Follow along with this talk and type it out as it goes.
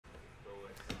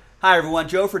Hi everyone,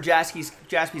 Joe for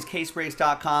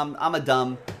jaspyscasebreaks.com. I'm a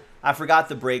dumb. I forgot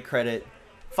the break credit.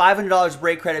 $500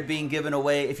 break credit being given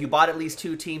away. If you bought at least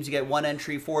 2 teams, you get 1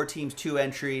 entry, 4 teams, 2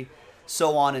 entry,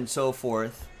 so on and so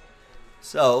forth.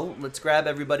 So let's grab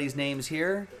everybody's names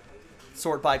here.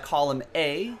 Sort by column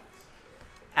A.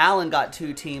 Alan got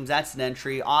 2 teams, that's an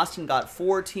entry. Austin got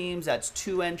 4 teams, that's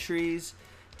 2 entries.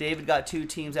 David got 2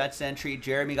 teams, that's an entry.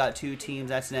 Jeremy got 2 teams,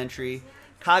 that's an entry.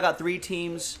 Kai got 3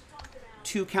 teams.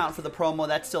 2 count for the promo,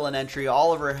 that's still an entry.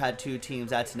 Oliver had 2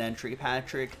 teams, that's an entry.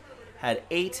 Patrick had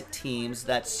 8 teams,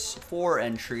 that's 4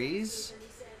 entries.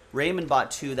 Raymond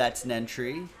bought 2, that's an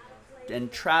entry.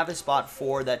 And Travis bought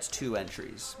 4, that's 2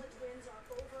 entries.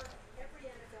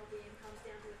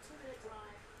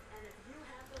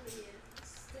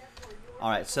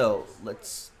 Alright, so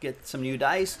let's get some new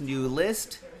dice, new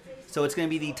list. So it's going to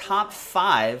be the top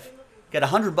 5. Get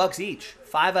 $100 each.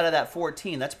 5 out of that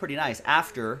 14, that's pretty nice.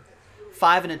 After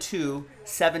 5 and a 2,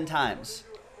 7 times.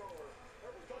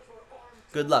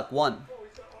 Good luck. 1,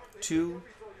 2,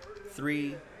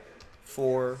 3,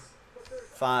 4,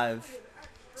 5,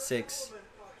 6.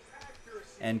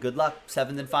 And good luck.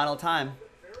 7th and final time.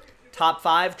 Top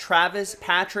 5, Travis,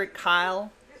 Patrick,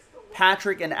 Kyle,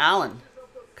 Patrick, and Alan.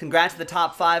 Congrats to the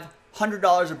top 5.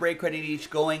 $100 of break credit each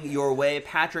going your way.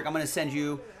 Patrick, I'm going to send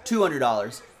you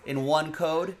 $200 in one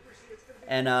code.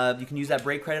 And you can use that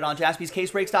break credit on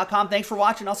jaspyscasebreaks.com. Thanks for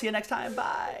watching. I'll see you next time.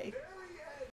 Bye.